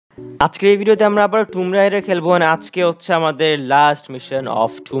আজকের এই ভিডিওতে আমরা আবার টুম রাইডার খেলবো আর আজকে হচ্ছে আমাদের লাস্ট মিশন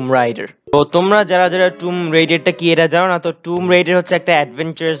অফ টুম রাইডার। তো তোমরা যারা যারা টুম রাইডারটা কি এটা জানো না, তো টুম রাইডার হচ্ছে একটা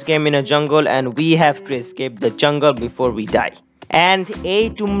অ্যাডভেঞ্চারাস গেম ইন আ জঙ্গল and we have to escape the jungle before we die. And এই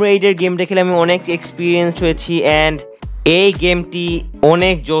টুম রাইডার গেমটা খেলে আমি অনেক এক্সপিরিয়েন্স হয়েছি এন্ড এই গেমটি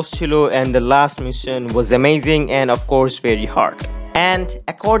অনেক জোস ছিল and the last mission was amazing end of course very hard. And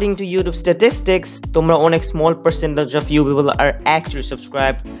according to YouTube statistics, tomra onek small percentage of you people are actually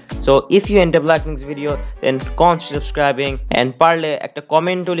subscribed. So if you end up liking this video, then consider subscribing and parle ekta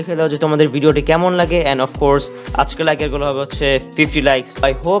comment o likhe dao je tomader video ti kemon lage. And of course ajke like er goal hobe hocche 50 likes.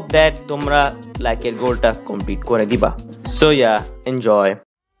 I hope that tomra like er goal ta complete kore diba. So yeah, enjoy.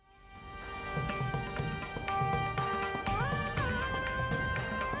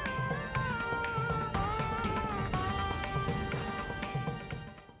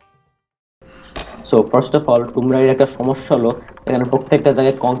 So first of all, Tomb Raider একটা সমস্যা হলো এখানে প্রত্যেকটা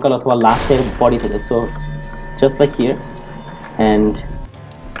জায়গায় কঙ্কাল অথবা লাশের body থাকে। So just like here and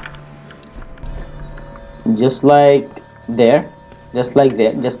just like there,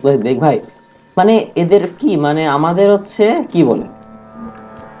 দেখ ভাই, মানে এদের কি মানে আমাদের হচ্ছে কি বলে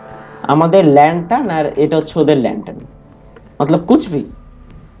আমাদের ল্যান্টার্ন আর এটা হচ্ছে ওদের ল্যান্টার্ন, মতলব কুছ ভি।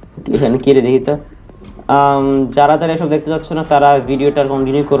 এখানে কি রে দেখি তো, যারা যারা এসব দেখতে যাচ্ছে না তারা ভিডিওটা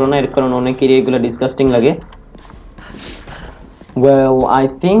কন্টিনিউ করো না, এর কারণ অনেকেরই এগুলো ডিসকাস্টিং লাগে। Well, I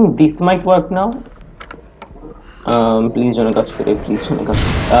think this might work now. Please don't touch it, please don't touch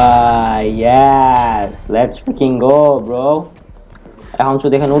it. Yes, let's freaking go, bro. এখন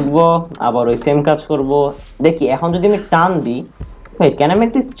শুধু এখানে উঠবো, আবার ওই সেম কাজ করব। দেখি এখন যদি আমি টান দিই, wait, can I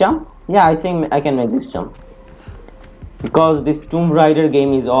make this jump? Yeah, I think I can make this jump. Because this Tomb Raider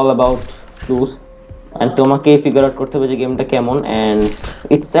game is all about clues. And তোমাকে ফিগার আউট করতে হবে যে গেমটা কেমন, and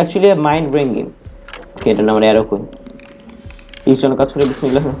it's actually a mind brain game. ওকে, এটা নাম এরো কই, please John কাজ করে,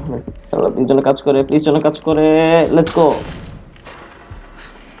 বিসমিল্লাহ, চলো প্লিজ জন কাজ করে, প্লিজ জন কাজ করে, let's go.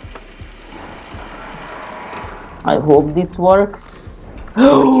 I hope this works.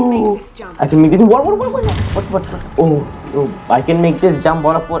 I can make this jump. What? Oh, I can make this jump.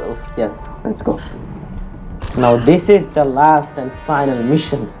 What? Oh, yes, let's go. Now this is the last and final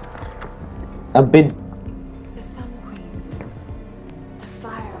mission. A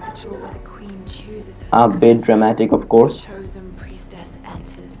bit dramatic, of course. The chosen priestess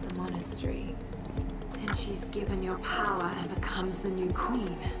enters the monastery, and she's given your power and becomes the new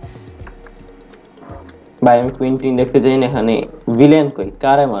queen. By I'm queen teen dekhte jai na ekhane villain koi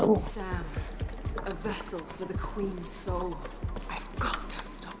kare marbo. Sam, a vessel for the queen's soul. I've got to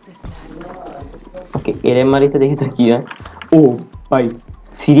stop this madness. Okay, ere mari to dekhi to ki hoy. Oh, bhai,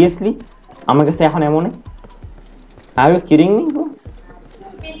 seriously? আমার কাছে এখন এমন are you kidding me bro?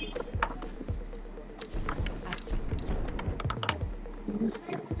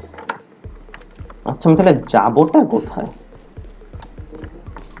 আচ্ছা আমি তাহলে যাবোটা কোথায়?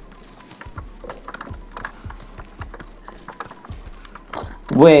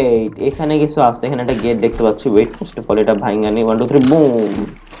 Wait, এখানে কিছু আছে, এখানে একটা গেট দেখতে পাচ্ছি। ওয়েট, ফার্স্ট অফ অল এটা ভাঙানি, 1 2 3 broom.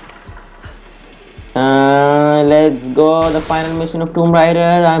 Let's go, the final mission of Tomb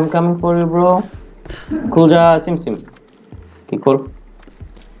Raider. I'm coming for you, bro. Khulja sim. Ki khol.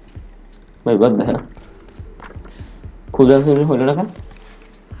 Bhai what the hell? Khulja sim holo na কেন?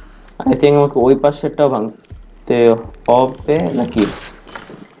 I think আমাকে ওই পাশেরটাও ভাঙতে হবে নাকি?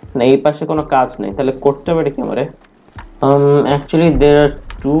 না, এই পাশে কোনো কাজ নেই, তাহলে করতে হবে কি আমারে? Actually there are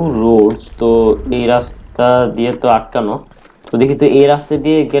 2 roads, তো এই রাস্তা দিয়ে তো আটকানো। তো দেখি তো এই রাস্তা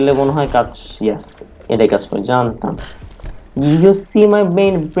দিয়ে গেলে মনে হয় কাজ, ইয়েস এটাই কাজ করে, জানতাম। You see my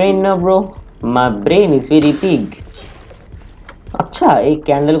brain now, bro? My brain is very big. আচ্ছা এই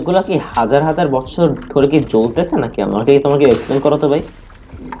ক্যান্ডেলগুলো কি হাজার হাজার বছর ধরে কি জ্বলতেছে নাকি? আমাকে তোমাকে এক্সপ্লেইন করো তো ভাই।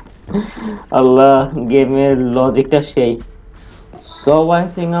 আল্লাহ, গেমের লজিকটা সেই। So I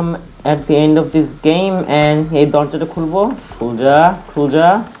think I'm at the end of this game and এই দরজাটা খুলবো।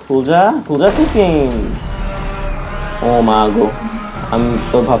 খুলজা সিং। ও মা গো, আমি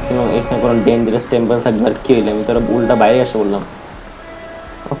তো ভাবছিলাম এখানে কোনো ডেঞ্জারাস টেম্পল থাকবে, আর কি হইলো আমি তো উল্টা বাইরে এসে বললাম।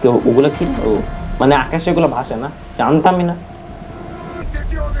 ওকে, ওগুলো কি? ও মানে আকাশে এগুলো ভাসে না, জানতামই না।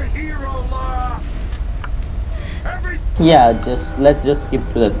 Yeah, let's just skip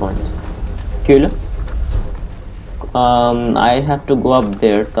to that point. কি হইলো? I have to go up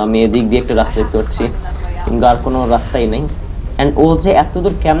there. তো আমি এদিক দিয়ে একটা রাস্তা দেখতে পাচ্ছি, কিন্তু আর কোনো রাস্তাই নেই। এন্ড ও যে এত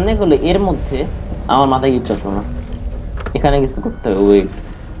দূর কেমনে গেলো এর মধ্যে আমার মাথায় কিচ্ছু আসলো না। এখানে কিছু করতে হবে। ওয়েট,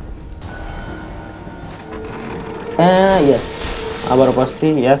 ইয়েস, আবারও পারছি।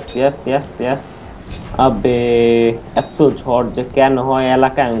 ইয়েস। আবে এত ঝড় যে কেন হয়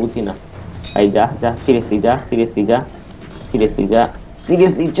এলাকায় আমি বুঝি না। ভাই যা, সিরিয়াসলি যা।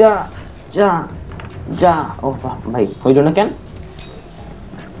 সিরিয়াসলি যা যা যা। ও ভাই হইল না কেন?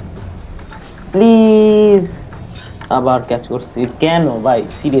 প্লিজ আবার ক্যাচ করছি কেন ভাই?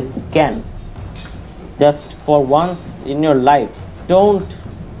 সিরিয়াসলি কেন? Just for once in your life don't.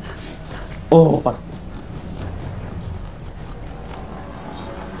 ও পারছি।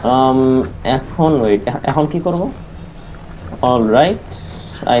 এখন ওয়েট, এখন কি করব? Alright,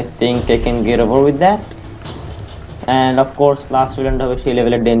 I think I can get over with that. And of course last student হবে সেই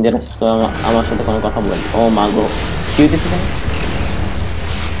লেভেলের ডেঞ্জারাস, তো আমার সাথে কোনো কথা বলে। ও মা গো, কি হইতেছে কেন?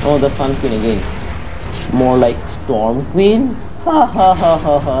 ও the sun queen again, more like Sturm queen. Ha Ha Ha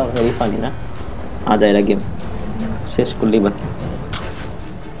Ha Ha, very funny না? আজাইরা গেম শেষ করলেই বাচ্চা।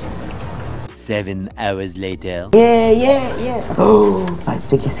 7 hours later.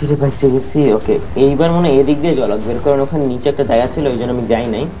 বাচ্চা গেছি রে, বাচ্চা গেছি। ওকে, এইবার মনে এদিক দিয়ে জল বের কারণ ওখানে নিচে একটা জায়গা ছিল, ওই জন্য আমি যাই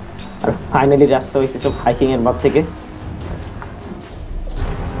নাই। আর ফাইনালি রাস্তা হয়েছে সব হাইকিং এর ভাব থেকে।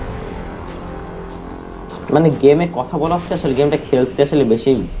 মানে গেমে কথা বলা হচ্ছে, আসলে গেমটা খেলতে আসলে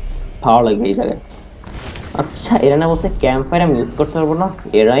বেশি ভালো লাগে এই জায়গায়। আচ্ছা, এরা না বলছে ক্যাম্প ফায়ার আমি ইউজ করতে পারবো না?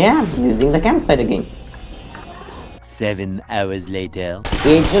 এরা using the camp side again. 7 hours later.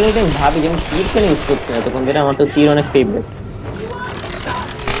 এই জন্য আমি ভাবি যে আমি তীর কেন ইউজ করছি না, তখন যেটা আমার তো তীর অনেক ফেভারিট।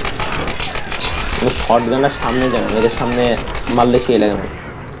 শটগানটা সামনে যাবে, এদের সামনে মারলে সেই লাগে না।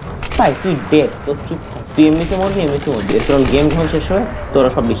 ভাই তুই ডেড, তো চুপ থাক। তুই এমনিতে মরবি, এমনিতে মরবি, কারণ গেম যখন শেষ হবে তোরা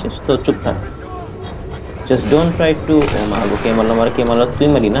সব বিশেষ, তো চুপ থাক। জাস্ট ডোন্ট ট্রাই টু মারবো। কে মারলো মারে, কে মারলো তুই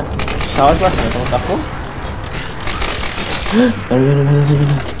মারি না। সাহস পাস না তোমার কাকু।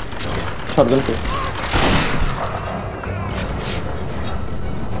 শটগান কে?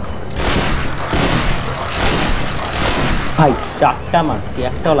 ভাই চারটা মারছি,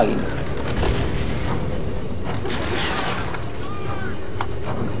 একটাও লাগেনি।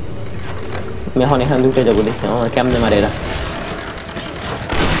 আমি এখন এখানে দুটো যাবো, দেখছি আমার কেমনে মারে এরা।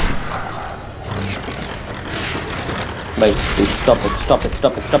 ভাই stop it, stop it,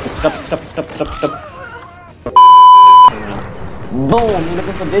 stop it, stop it, stop stop stop stop stop. Boom, you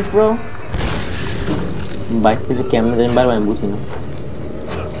looking for this bro? বাচ্চা যে কেমনে জানি বারবার আমি বুঝি না।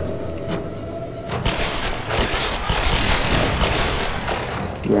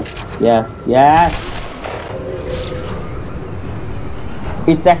 Yes, yes, yes.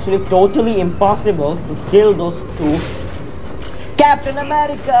 It's actually totally impossible to kill those two. Captain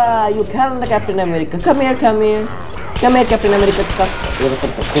America! You killed the Captain America. Come here, come here. Come here, Captain America.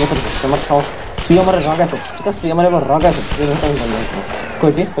 তোমার সাহস, তুই আমার রাগা তো, ঠিক আছে? তুই আমার এবার রাগা তো।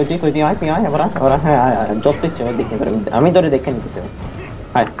 কইটি আয়, তুই আয় এবার, হ্যাঁ যত ইচ্ছে আমি দেখে আমি তোরে দেখে নিতে চাই।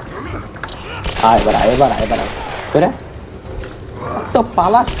 আয় আয় এবার, এবার করে তো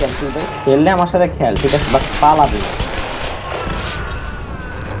পালাস কেন তুই? ভাই খেললে আমার সাথে খেল, ঠিক আছে? বাস পালাবি।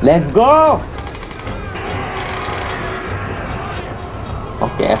 Let's go.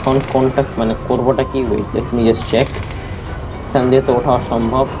 ওকে, এখন কোনটা মানে করবোটা কি? Wait, let me just check. এখান দিয়ে তো ওঠা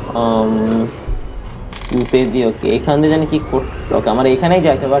অসম্ভব। ইউপে দিয়ে ওকে, এখান দিয়ে জানি কি করতে। ওকে, আমার এখানেই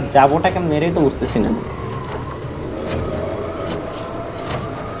যাইতে হবে, যাবোটাকে মেরেই তো বুঝতেছি না।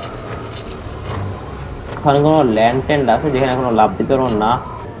 ওখানে কোনো ল্যান্ড ট্যান্ড আছে যেখানে কোনো লাভ দিতে পারবো না?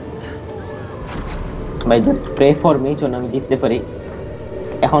 ভাই জাস্ট প্রে ফর মি, যেন আমি জিততে পারি।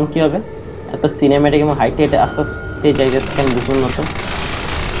 এখন কি হবে? এত সিনেম্যাটিক এবং হাইটে আস্তে আস্তে যাই যাচ্ছে, কেন বুঝুন না তো।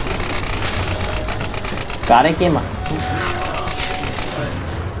 কারে কে মারছে?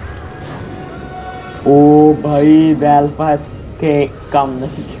 ও ভাই বেলফাস্ট কে কাম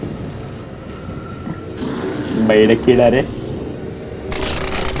নাকি ভাই? এটা কেডা রে?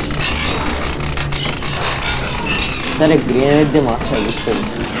 তারে গ্রেনেড দিয়ে মারছে, বুঝতে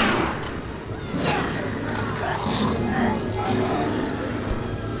পারছি।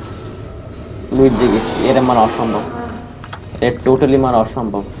 বুঝতে গেছি, এটা মারা অসম্ভব, এটা টোটালি মারা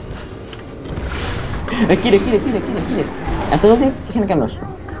অসম্ভব। কি রে এত জলদি এখানে কেন আসলো?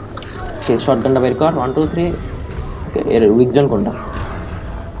 শটগানটা বের কর, 1 2 3। এর উইক জোন কোনটা?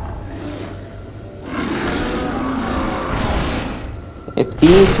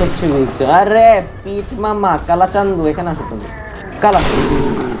 পিট হচ্ছে উইক জোন। আরে পিট মামা, কালা চান্দু এখানে আসো তুমি। কালা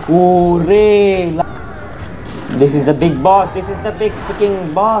ওরে, this is the big boss, this is the big freaking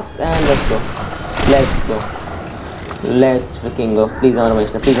boss, and let's freaking go. Please আমার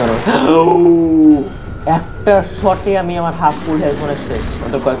মাইশটা, প্লিজ আমার। একটা শটে আমি আমার হাফ ফুল হেলথ মনে শেষ।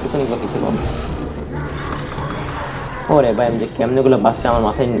 ওটা কয়েকটুখানি বাকি ছিল। ওরে ভাই, আমি যে কেমনে গুলো বাচ্চা আমার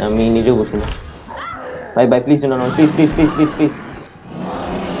মাথায়, আমি নিজেও বুঝি না। ভাই প্লিজ না, প্লিজ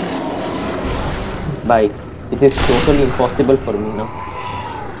ভাই, this is totally impossible for me now.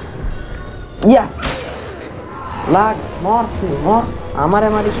 Yes, লাগ মর আমারে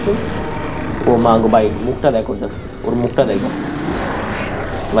মারিস তুই। ও মা গো ভাই, মুখটা দেখো জাস্ট, ওর মুখটা দেখো।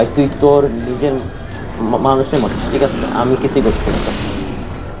 ভাই তুই তোর নিজের মানুষটাই মরিস, ঠিক আছে? আমি কিছুই করছি না তো।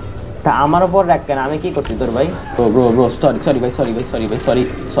 তা আমার উপর রাখ কেন? আমি কি করছি তোর ভাই? Bro bro bro, sorry sorry ভাই, সরি ভাই, সরি ভাই, সরি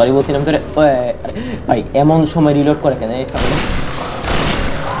সরি বলছিলাম তোরে। ভাই এমন সময় রিলোড করে কেন?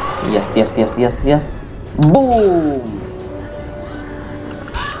 Yes yes yes yes yes, broom,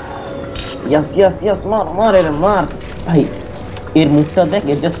 yes yes yes, মার মার এর মার। ভাই এর মুখটা দেখ,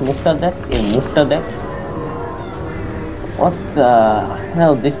 এর জাস্ট মুখটা দেখ, এর মুখটা দেখ। What the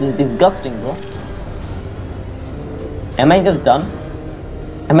hell? This is disgusting, bro. Am I just done?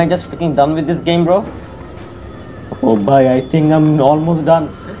 Am I just freaking done with this game, bro? Oh, bhai, I think I'm almost done.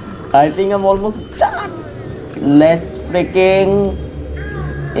 I think I'm almost done. Let's freaking.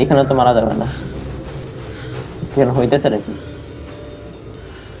 এখানে তো মারা যাবে না। কেন হইতেছে নাকি?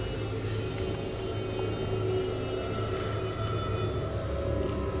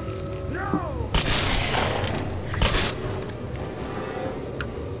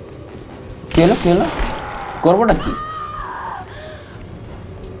 কি হলো? করবোটা কি?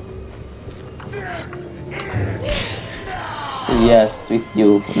 Yes, with you,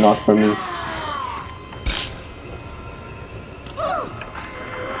 not for me.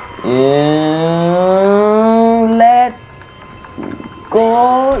 Let's go.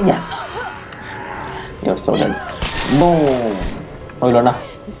 Yes. You're so dead. Boom. হইল না,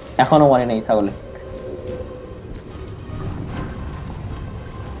 এখনো মরে নেই ছাগলে।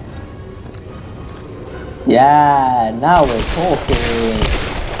 Yeah, now we're talking.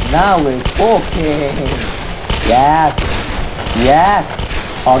 Now we're talking. Yes. Yes.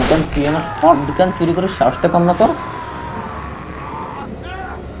 Shotgun তুই আমার শটগান চুরি করে সাহসটা কম না তোর?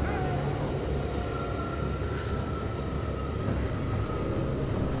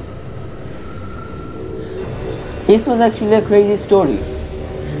 This was actually a crazy story.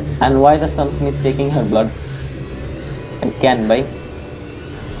 And why the Sun Queen is taking her blood? I can buy.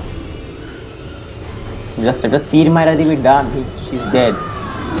 Just a tir maira dibi, done. She's dead.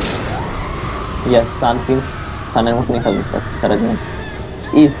 Yes, Sun Queen. Suner motoni হবে সারা জীবন।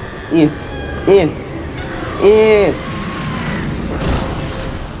 Is.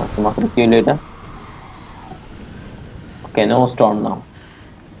 তোমাকে কি হলো এটা? Okay, no storm now.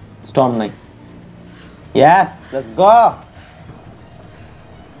 Storm নাই। Yes, let's go.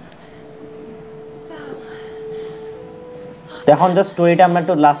 এখন just storyটা আমরা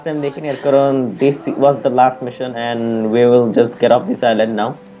একটু last time দেখিনি, এর কারণ this was the last mission and we will just get off this island now.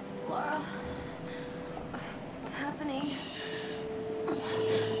 What's happening?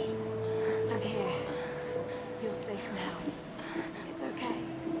 I'm here. You're safe now. It's okay.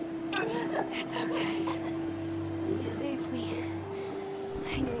 It's okay. You saved me.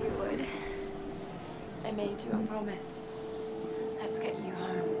 I knew you would. I made you a promise. Let's get you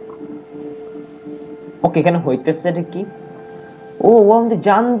home. Okay, কেন হইতেছে এটা কি? ও আমি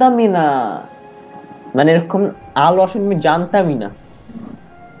জানতামই না, মানে এরকম আলো আসলে আমি জানতামই না।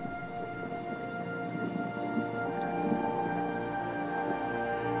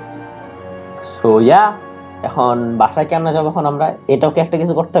 সো ইয়া, এখন বাসায় কেন যাবো? এখন আমরা এটাও কি একটা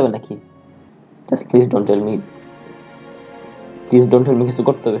কিছু করতে হবে নাকি? Just please don't tell me, কিছু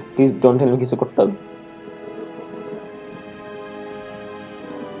করতে হবে, কিছু করতে হবে।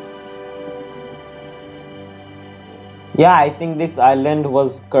 Yeah, I think this island was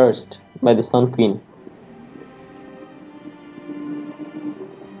cursed by the Sun Queen.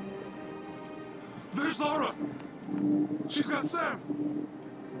 There's Laura! She's got Sam!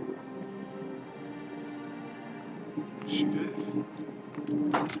 She did it.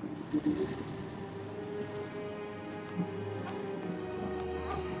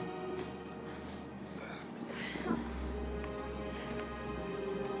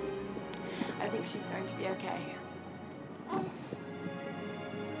 I think she's going to be okay.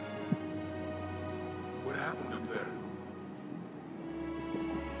 What happened up there?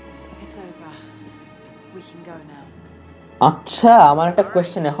 It's over. We can go now. আচ্ছা, আমার একটা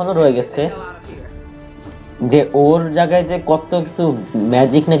question এখনো রয়ে গেছে, যে ওর জায়গায় যে কত কিছু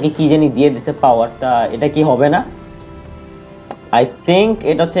ম্যাজিক নাকি কি জানি দিয়ে দিছে পাওয়ারটা, এটা কি হবে না? আই থিংক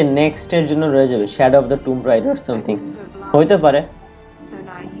এটা হচ্ছে নেক্সট এর জন্য রয়ে যাবে, shadow of the tomb rider something হইতে পারে। So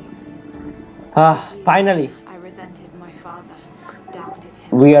naive. Finally I resented my father, doubted him.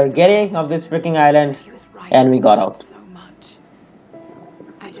 we are getting off this freaking island He was right. and we got out. So much.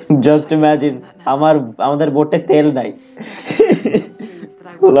 I Just imagine, আমাদের বোটে তেল নাই। mysteries that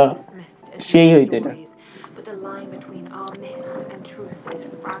I once dismissed as সেই mere হইতো এটা। stories, but the line between our myths and truth is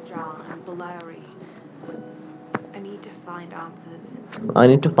fragile and blurry. I need to find answers. I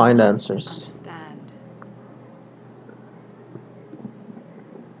need to find answers. Understand.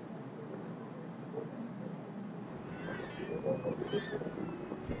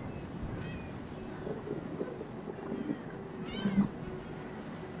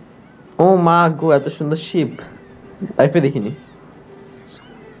 ও মা গো, এত সুন্দর sheep লাইফে দেখিনি।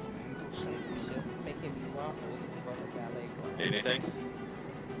 Anything?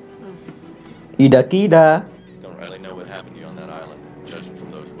 Ida কিডা? Don't really know what happened to you on that island. Judging from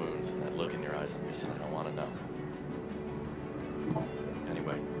those wounds and that look in your eyes, I'm guessing I don't want to know.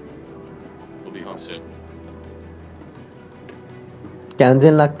 Anyway, we'll be home soon. কেন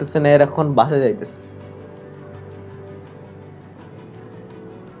যেন লাগতেছে না এর এখন বাসা যাইতেছে।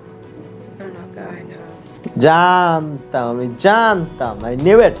 I'm not going home. জানতাম, I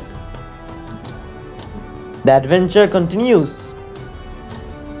knew it. The adventure continues.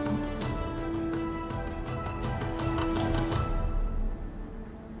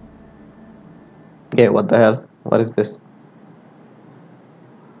 Okay, what the hell? What is this?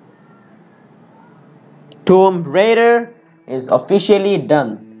 Tomb Raider is officially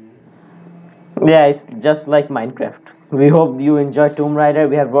done. Yeah, it's just like Minecraft. We hope you enjoy Tomb Raider.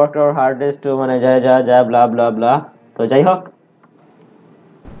 We have worked our hardest to blah blah blah. So jai hok.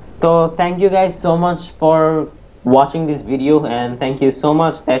 So thank you guys so much for watching this video, and thank you so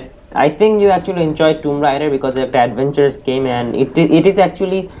much that I think you actually enjoyed Tomb Raider because it's an adventurous game, and it is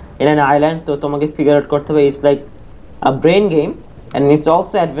actually in an island. So tomake figure out korte hobe, it's like a brain game and it's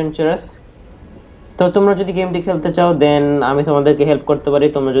also adventurous. তো তোমরা যদি গেমটি খেলতে চাও দেন আমি তোমাদেরকে help করতে পারি।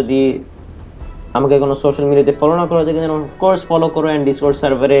 তোমরা যদি আমাকে কোনো সোশ্যাল মিডিয়াতে ফলো না করো দেন অফ কোর্স ফলো করো এন্ড ডিসকর্ড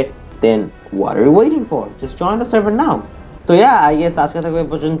সার্ভারে, দেন what are you waiting for, just join the server নাও। তো ইয়া আই গেস আজকে থাকবে এই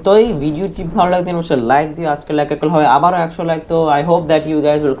পর্যন্তই। ভিডিওটি ভালো লাগলে অবশ্যই লাইক দিও। আজকে লাইক একল হবে আবারও 100 লাইক। তো I hope that you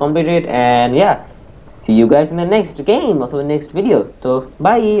guys will complete it and yeah C you guys in the next game অথবা নেক্সট ভিডিও। তো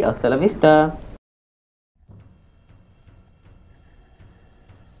বাই, আস্তা লা ভিস্তা।